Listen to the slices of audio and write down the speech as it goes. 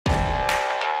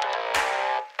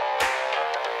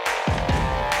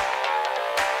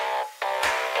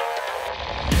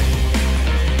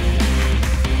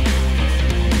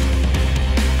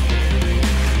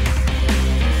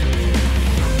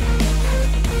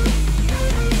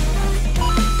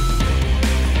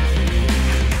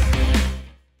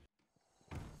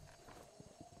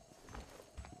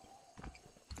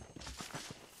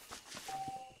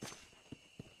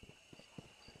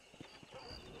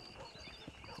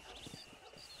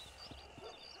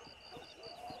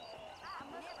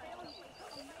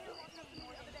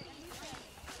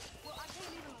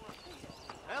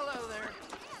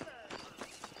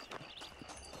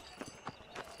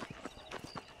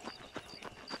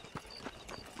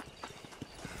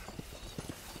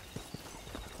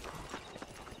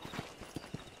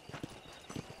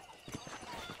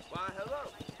hello.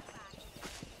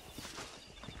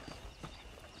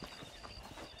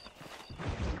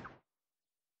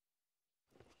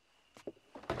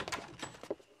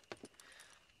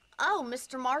 Oh,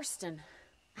 Mr. Marston.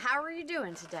 How are you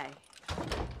doing today?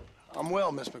 I'm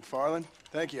well, Miss McFarland.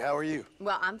 Thank you. How are you?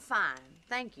 Well, I'm fine.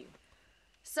 Thank you.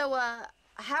 So,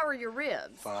 how are your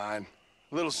ribs? Fine.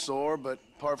 A little sore, but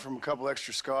apart from a couple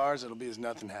extra scars, it'll be as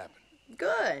nothing happened.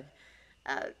 Good.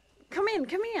 Come in,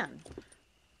 come in.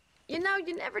 You know,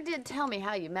 you never did tell me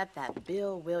how you met that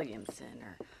Bill Williamson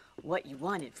or what you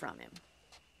wanted from him.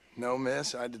 No,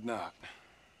 miss, I did not.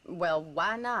 Well,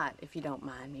 why not, if you don't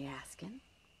mind me asking?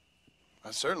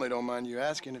 I certainly don't mind you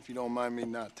asking if you don't mind me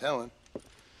not telling.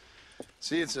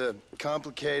 See, it's a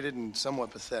complicated and somewhat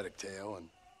pathetic tale, and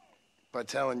by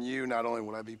telling you, not only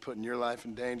would I be putting your life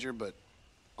in danger, but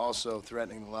also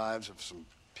threatening the lives of some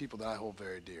people that I hold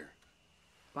very dear.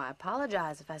 Well, I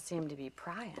apologize if I seem to be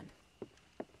prying.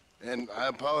 And I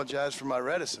apologize for my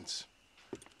reticence.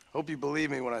 Hope you believe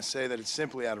me when I say that it's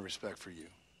simply out of respect for you.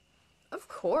 Of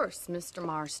course, Mr.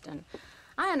 Marston.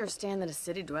 I understand that a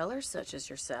city dweller such as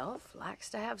yourself likes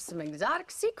to have some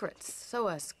exotic secrets, so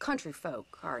us country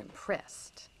folk are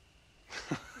impressed.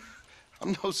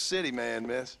 I'm no city man,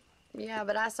 miss. Yeah,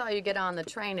 but I saw you get on the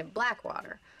train at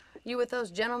Blackwater. You with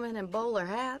those gentlemen in bowler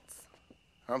hats?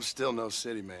 I'm still no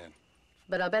city man.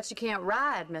 But I bet you can't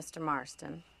ride, Mr.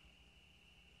 Marston.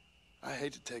 I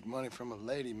hate to take money from a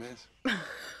lady, miss.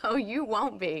 Oh, you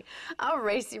won't be. I'll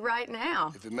race you right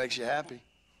now. If it makes you happy.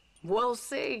 We'll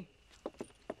see.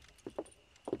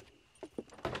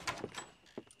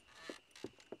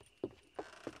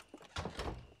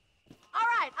 All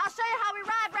right, I'll show you how we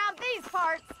ride around these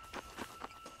parts.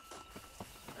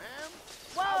 Ma'am,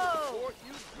 Whoa! I'll report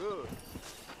you good.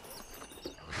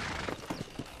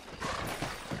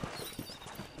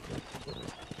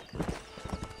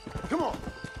 Come on.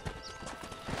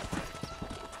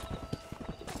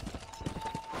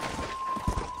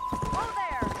 Whoa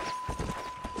there!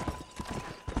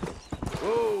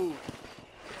 Whoa.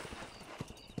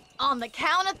 On the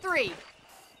count of 3.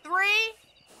 3,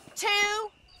 2,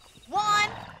 1,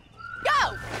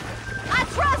 go! I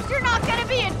trust you're not gonna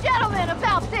be a gentleman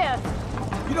about this.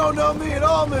 You don't know me at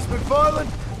all, Miss McFarland.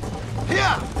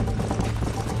 Here!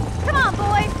 Come on,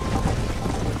 boys.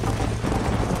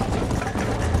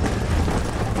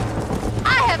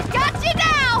 I have got you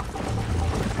now!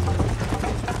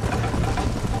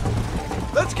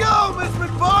 Let's go, Miss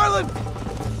McFarland!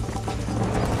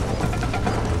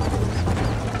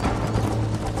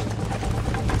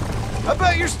 I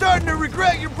bet you're starting to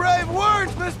regret your brave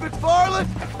words, Miss McFarland!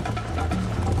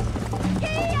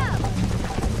 Giddy up!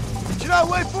 Should I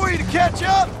wait for you to catch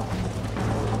up?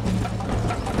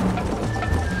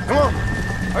 Come on.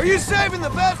 Are you saving the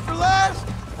best for last?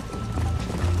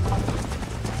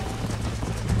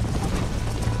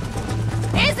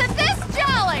 Isn't this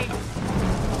jolly?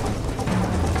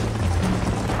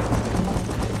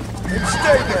 And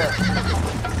stay there.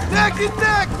 Neck and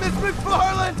neck, Miss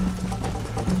McFarland!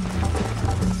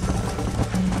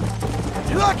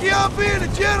 You're lucky I'm being a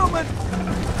gentleman!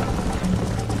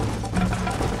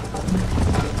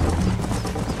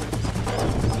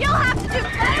 You'll have to do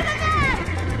better than that!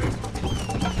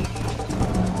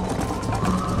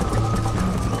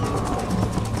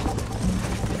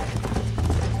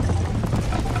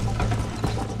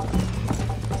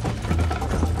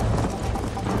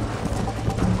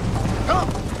 Come!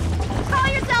 Call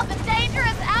yourself a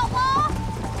dangerous outlaw?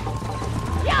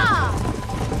 Yeah!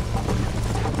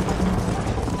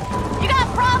 You got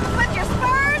problems with your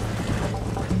spurs?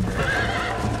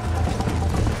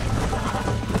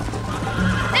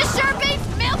 This sure beats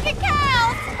milking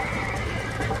cows!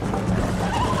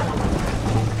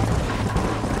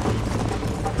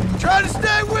 Try to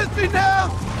stay with me now!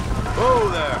 Whoa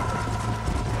there!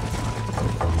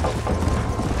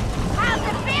 How's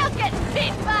it feel getting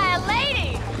beaten by a lady?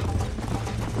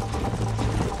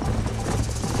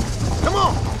 Come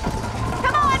on!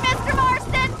 Come on, Mr.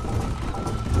 Marston!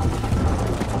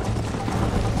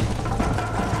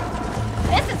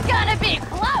 This is gonna be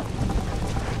close!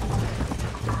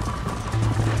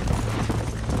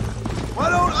 Why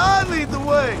don't I lead the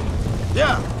way?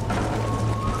 Yeah.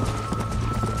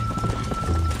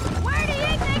 Where do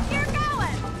you think you're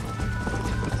going?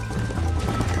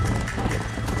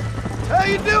 How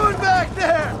you doing back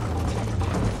there?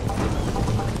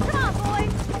 Come on,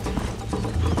 boys.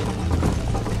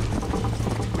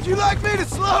 Would you like me to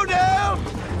slow down?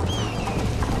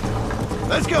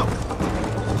 Let's go.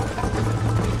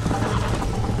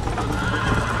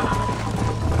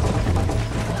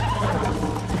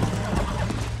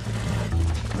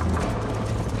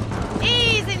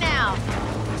 Easy now.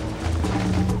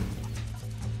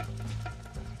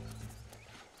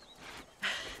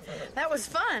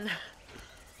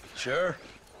 Sure.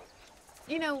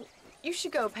 You know, you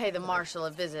should go pay the Marshal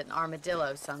a visit in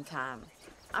Armadillo sometime.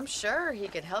 I'm sure he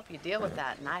could help you deal with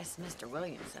that nice Mr.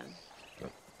 Williamson.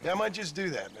 Yeah, I might just do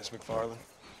that, Miss McFarland.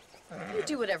 You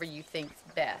do whatever you think's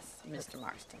best, Mr.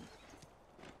 Marston.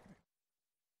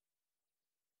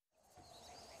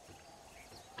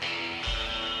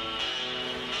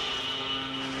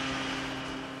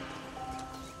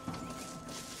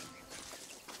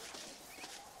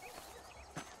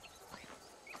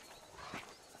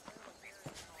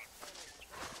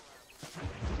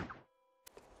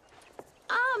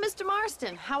 Mr.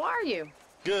 Marston, how are you?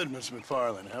 Good, Miss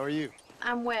McFarland. How are you?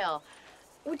 I'm well.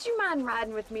 Would you mind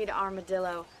riding with me to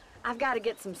Armadillo? I've got to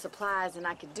get some supplies and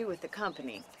I could do with the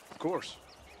company. Of course.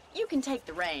 You can take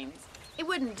the reins. It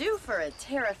wouldn't do for a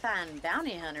terrifying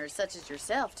bounty hunter such as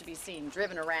yourself to be seen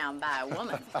driven around by a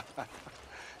woman.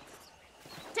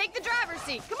 Take the driver's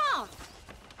seat. Come on.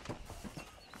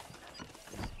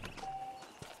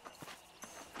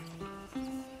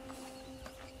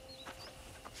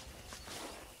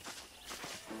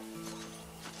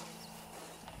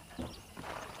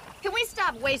 Can we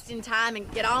stop wasting time and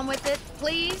get on with it,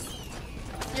 please?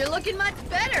 You're looking much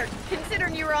better,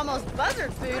 considering you were almost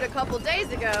buzzard food a couple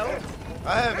days ago.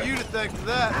 I have you to thank for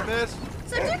that, miss.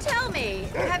 So do tell me,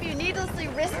 have you needlessly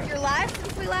risked your life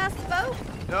since we last spoke?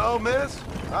 No, miss,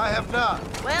 I have not.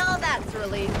 Well, that's a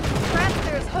relief. Perhaps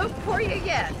there's hope for you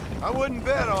yet. I wouldn't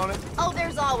bet on it. Oh,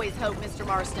 there's always hope, Mr.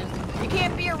 Marston. You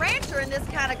can't be a rancher in this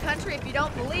kind of country if you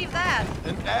don't believe that.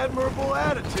 An admirable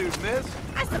attitude, miss.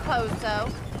 I suppose so.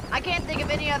 I can't think of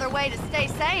any other way to stay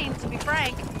sane, to be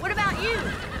frank. What about you?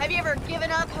 Have you ever given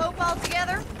up hope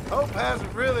altogether? Hope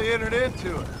hasn't really entered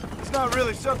into it. It's not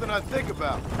really something I think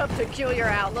about. A peculiar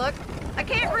outlook. I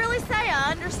can't really say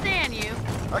I understand you.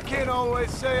 I can't always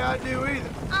say I do either.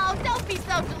 Oh, don't be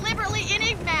so deliberately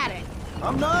enigmatic.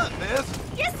 I'm not, miss.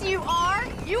 Yes, you are.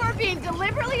 You are being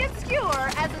deliberately obscure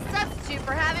as a substitute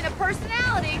for having a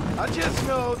personality. I just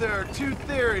know there are two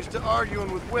theories to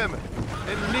arguing with women,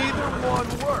 and neither one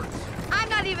works. I'm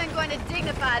not even going to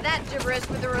dignify that gibberish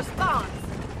with a response.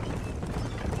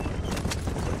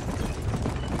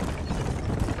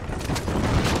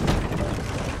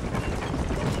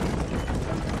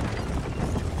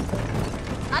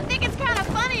 I think it's kind of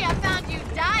funny I found you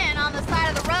dying on the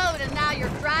side of the road and now you're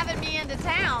driving me into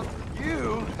town.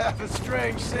 You have a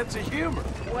strange sense of humor.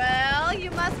 Well,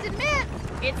 you must admit,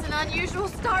 it's an unusual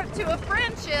start to a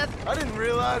friendship. I didn't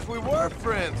realize we were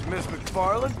friends, Miss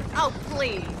McFarland. Oh,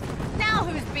 please. Now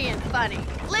who's being funny?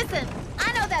 Listen,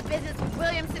 I know that business with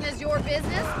Williamson is your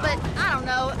business, but I don't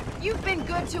know. You've been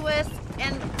good to us,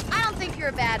 and I don't think you're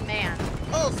a bad man.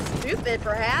 A little stupid,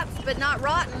 perhaps, but not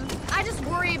rotten. I just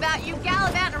worry about you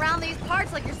gallivanting around these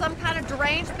parts like you're some kind of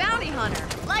deranged bounty hunter.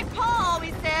 Like Paul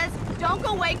always says, don't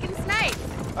go waking snakes.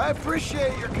 I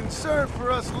appreciate your concern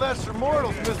for us lesser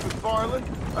mortals, Miss McFarland.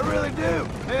 I really do.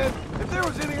 And if there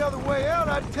was any other way out,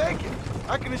 I'd take it.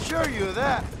 I can assure you of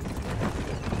that.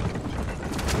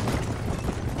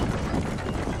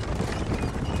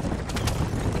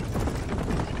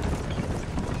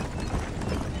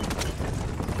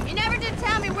 You never did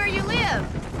tell me where you live.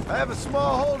 I have a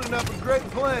small holding up in Great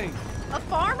Plains. A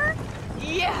farmer?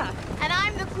 Yeah, and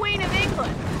I'm the Queen of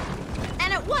England.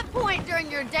 And at what point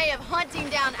during your day of hunting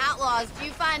down outlaws do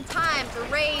you find time to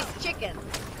raise chickens?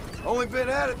 Only been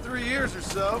at it 3 years or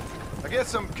so. I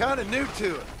guess I'm kind of new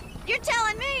to it. You're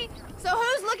telling me? So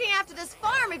who's looking after this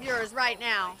farm of yours right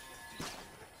now?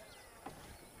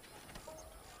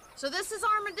 So this is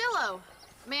Armadillo.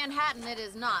 Manhattan it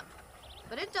is not,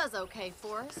 but it does okay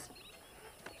for us.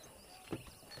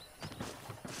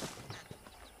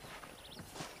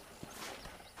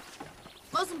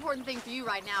 Most important thing for you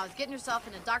right now is getting yourself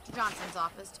into Dr. Johnson's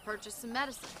office to purchase some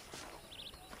medicine.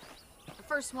 The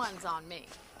first one's on me.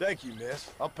 Thank you,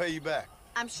 miss. I'll pay you back.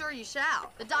 I'm sure you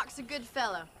shall. The doc's a good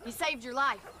fellow. He saved your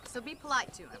life, so be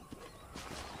polite to him.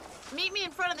 Meet me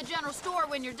in front of the general store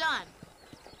when you're done.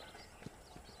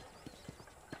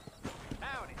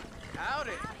 Howdy.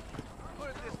 Howdy. Put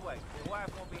it this way, your wife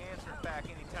won't be answering back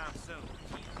anytime soon.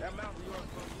 That mountain of yours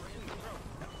will be in the road.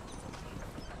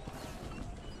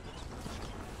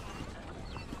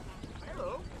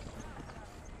 Hello.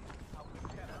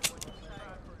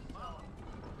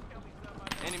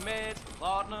 Any meds,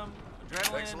 laudanum, Thanks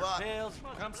a adrenaline, lot. pills,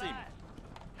 come see me.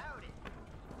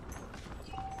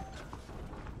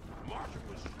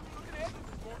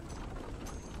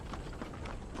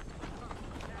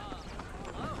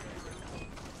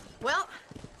 Well,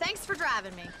 thanks for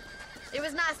driving me. It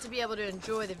was nice to be able to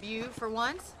enjoy the view for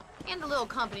once, and a little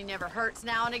company never hurts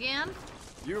now and again.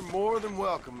 You're more than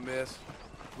welcome, miss.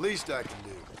 Least I can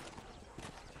do.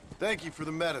 Thank you for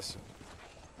the medicine.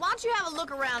 Why don't you have a look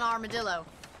around Armadillo?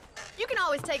 You can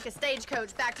always take a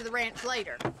stagecoach back to the ranch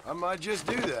later. I might just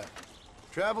do that.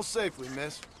 Travel safely,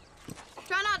 miss.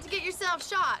 Try not to get yourself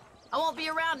shot. I won't be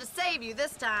around to save you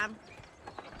this time.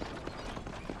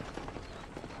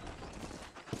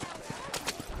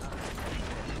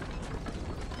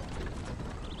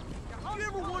 You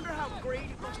ever wonder how great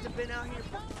it must have been out here?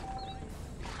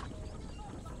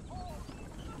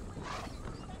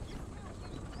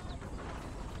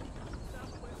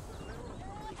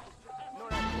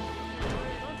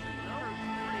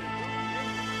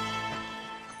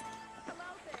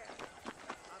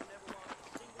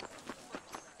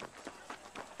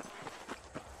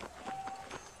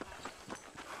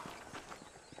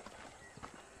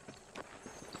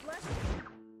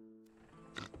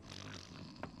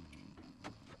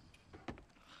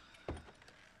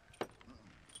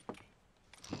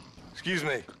 Excuse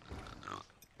me.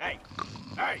 Hey,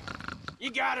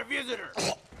 you got a visitor.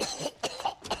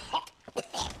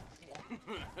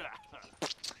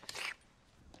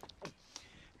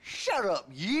 Shut up,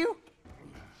 you!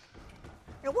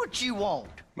 Now, what you want?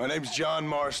 My name's John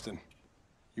Marston.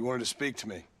 You wanted to speak to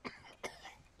me.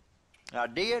 I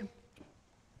did?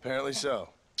 Apparently so.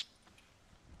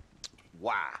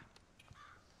 Why?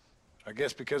 I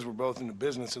guess because we're both in the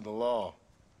business of the law.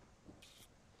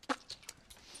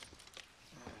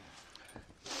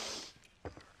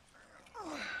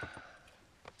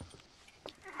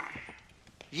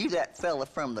 You that fella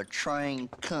from the train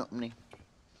company?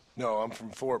 No, I'm from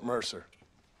Fort Mercer.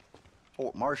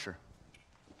 Fort Mercer?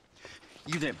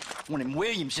 You them one of them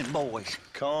Williamson boys?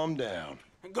 Calm down.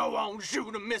 Go on,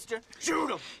 shoot him, mister.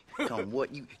 Shoot him. Come what,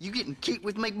 you getting cute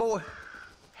with me, boy?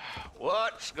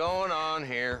 What's going on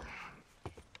here?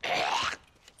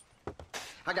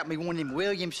 I got me one of them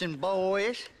Williamson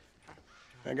boys.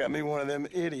 I got me one of them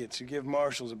idiots who give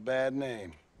marshals a bad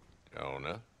name.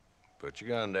 Jonah, put your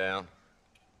gun down.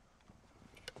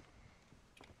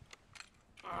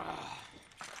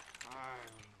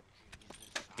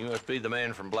 You must be the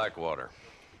man from Blackwater.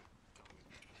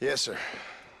 Yes, sir.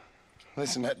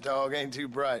 Listen, that dog ain't too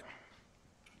bright,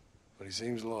 but he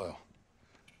seems loyal.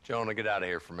 Jonah, get out of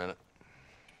here for a minute.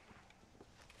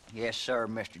 Yes, sir,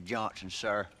 Mr. Johnson,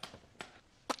 sir.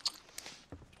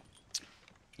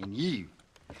 And you.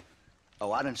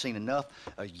 Oh, I done seen enough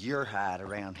of your hide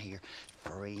around here,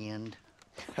 friend.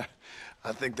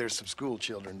 I think there's some school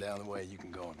children down the way you can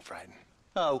go and frighten.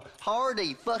 Oh,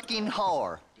 hardy fucking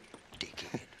har,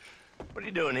 dickhead. What are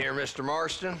you doing here, Mr.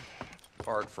 Marston?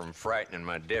 Apart from frightening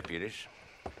my deputies.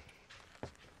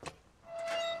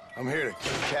 I'm here to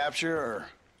capture or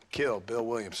kill Bill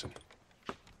Williamson.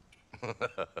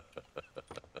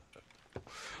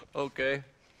 Okay.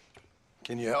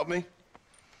 Can you help me?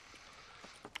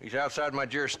 He's outside my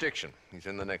jurisdiction. He's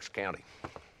in the next county.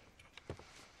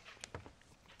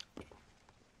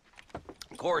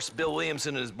 Of course, Bill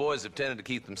Williamson and his boys have tended to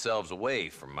keep themselves away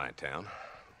from my town.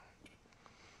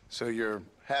 So you're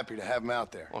happy to have him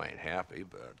out there? Well, I ain't happy,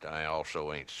 but I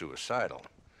also ain't suicidal.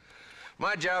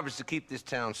 My job is to keep this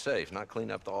town safe, not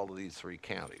clean up all of these 3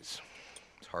 counties.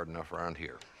 It's hard enough around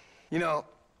here. You know,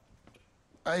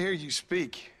 I hear you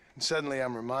speak, and suddenly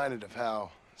I'm reminded of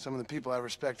how some of the people I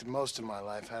respected most in my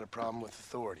life had a problem with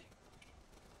authority.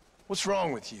 What's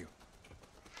wrong with you?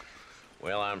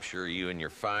 Well, I'm sure you and your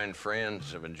fine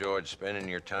friends have enjoyed spending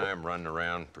your time running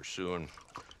around pursuing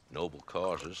noble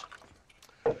causes.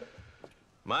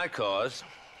 My cause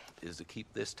is to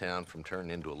keep this town from turning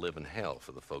into a living hell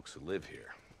for the folks who live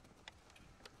here.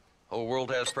 Whole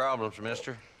world has problems,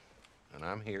 mister, and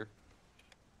I'm here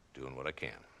doing what I can.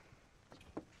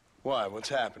 Why? What's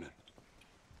happening?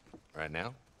 Right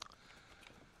now,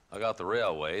 I got the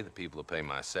railway, the people who pay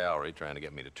my salary, trying to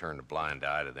get me to turn a blind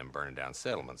eye to them burning down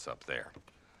settlements up there.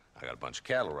 I got a bunch of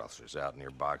cattle rustlers out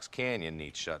near Box Canyon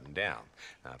needs shutting down.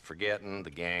 Not forgetting the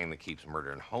gang that keeps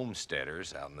murdering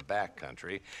homesteaders out in the back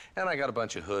country. And I got a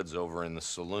bunch of hoods over in the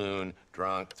saloon,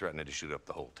 drunk, threatening to shoot up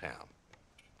the whole town.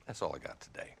 That's all I got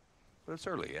today. But it's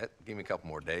early yet. Give me a couple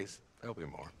more days. There'll be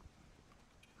more.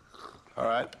 All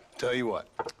right, tell you what.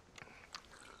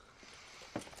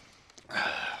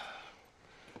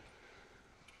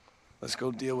 Let's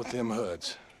go deal with them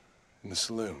hoods in the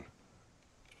saloon.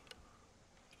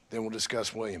 Then we'll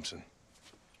discuss Williamson.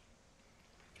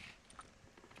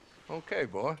 Okay,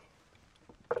 boy.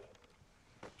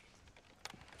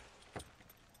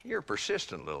 You're a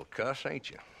persistent little cuss, ain't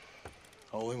you?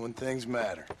 Only when things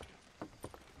matter.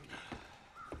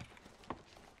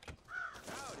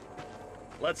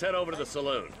 Let's head over to the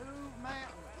saloon.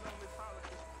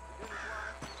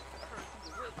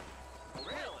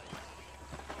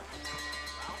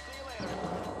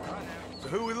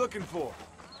 Who we looking for?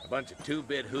 A bunch of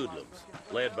two-bit hoodlums,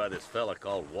 led by this fella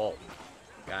called Walton.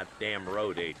 Goddamn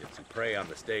road agents who prey on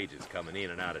the stages coming in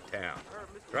and out of town.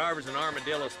 Drivers and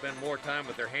armadillos spend more time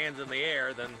with their hands in the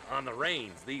air than on the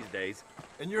reins these days.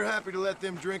 And you're happy to let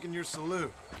them drink in your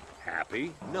saloon?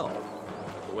 Happy? No.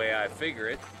 The way I figure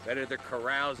it, better they're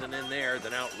carousing in there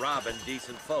than out robbing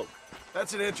decent folk.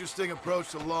 That's an interesting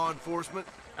approach to law enforcement.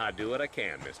 I do what I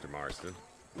can, Mr. Marston.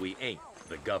 We ain't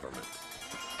the government.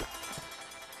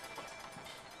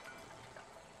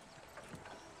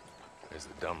 There's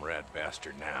the dumb rat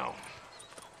bastard now.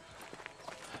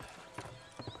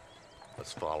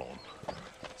 Let's follow him.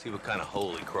 See what kind of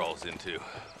hole he crawls into.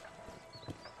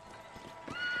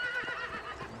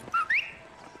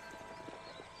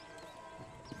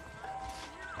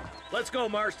 Let's go,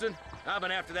 Marston. I've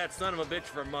been after that son of a bitch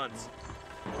for months.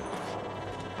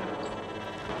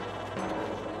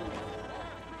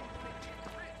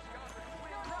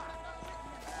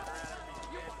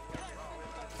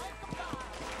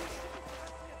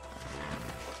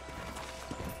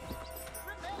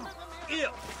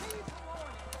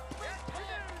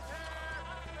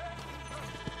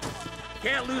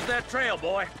 Can't lose that trail,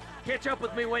 boy. Catch up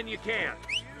with me when you can.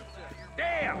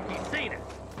 Damn, he's seen it.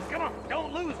 Come on,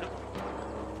 don't lose him.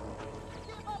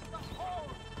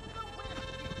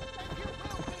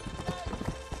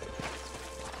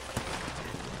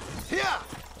 Here!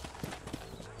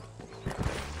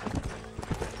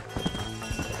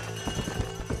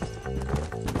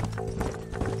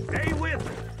 Stay with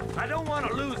him. I don't want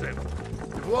to lose him.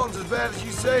 If Walton's as bad as you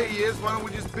say he is, why don't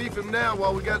we just beef him now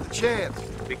while we got the chance?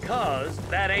 Because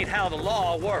that ain't how the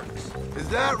law works. Is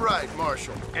that right,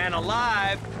 Marshal? And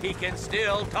alive, he can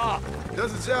still talk.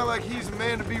 Doesn't sound like he's a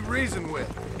man to be reasoned with.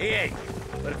 He ain't.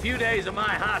 But a few days of my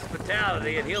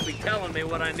hospitality and he'll be telling me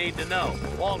what I need to know.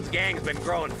 Walton's gang's been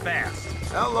growing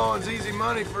fast. Outlawing's easy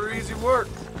money for easy work.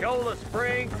 Cholla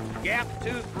Springs, Gap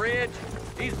Tooth Ridge,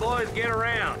 these boys get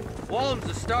around. Walton's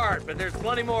a start, but there's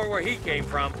plenty more where he came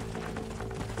from.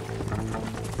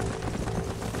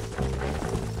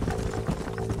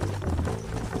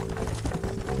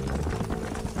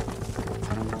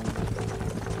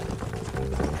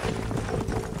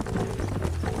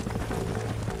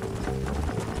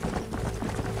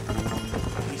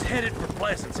 Headed for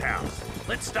Pleasant's house.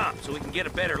 Let's stop so we can get a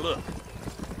better look.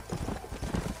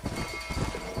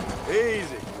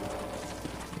 Easy.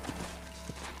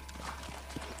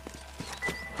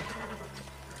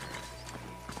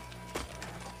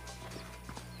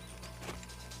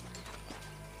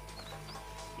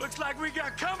 Looks like we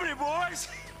got company, boys.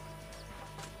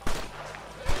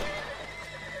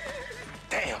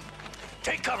 Damn.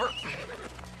 Take cover.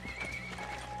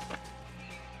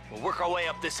 We'll work our way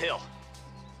up this hill.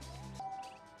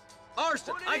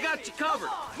 Marston, I got you covered.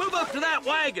 Move up to that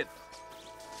wagon.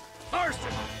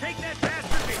 Marston, take that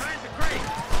bastard behind the crate.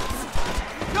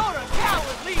 You're a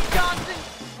coward, Lee Johnson.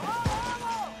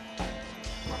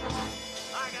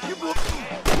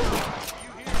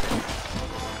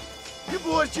 You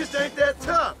boys just ain't that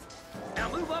tough. Now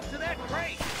move up to that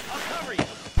crate. I'll cover you.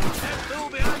 That fool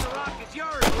behind the rock is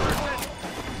yours, Marston.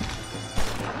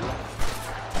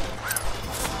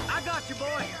 I got you,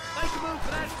 boy. Make a move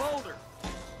for that boulder.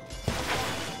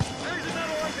 There's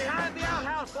another one behind the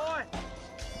outhouse, boy.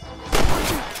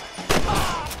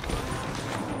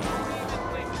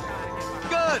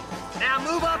 Good. Now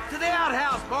move up to the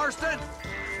outhouse, Marston.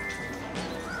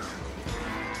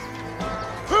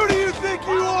 Who do you think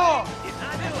you are?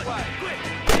 I knew it. Quick.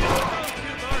 Get those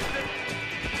two, Marston.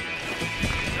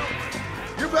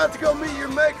 You're about to go meet your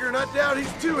maker, and I doubt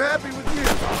he's too happy with you.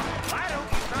 Why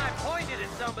don't you try pointing at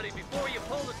somebody before you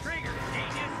pull the trigger,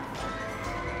 genius?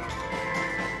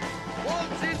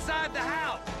 Walton's inside the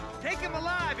house. Take him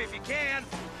alive if you can.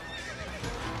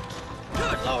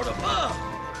 Good Lord above!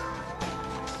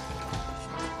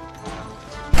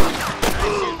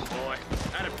 Nice, boy.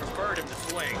 I'd have preferred him to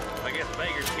swing. I guess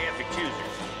beggars can't be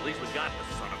choosers. At least we got the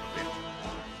son of a bitch.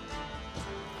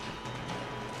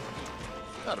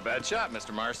 Not a bad shot,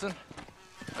 Mr. Marston.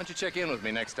 Why don't you check in with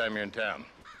me next time you're in town?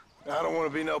 I don't want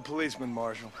to be no policeman,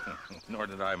 Marshal. Nor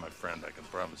did I, my friend. I can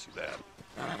promise you that.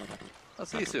 I'll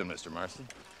see you soon, Mr. Marston.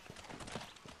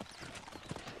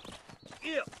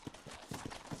 Yeah.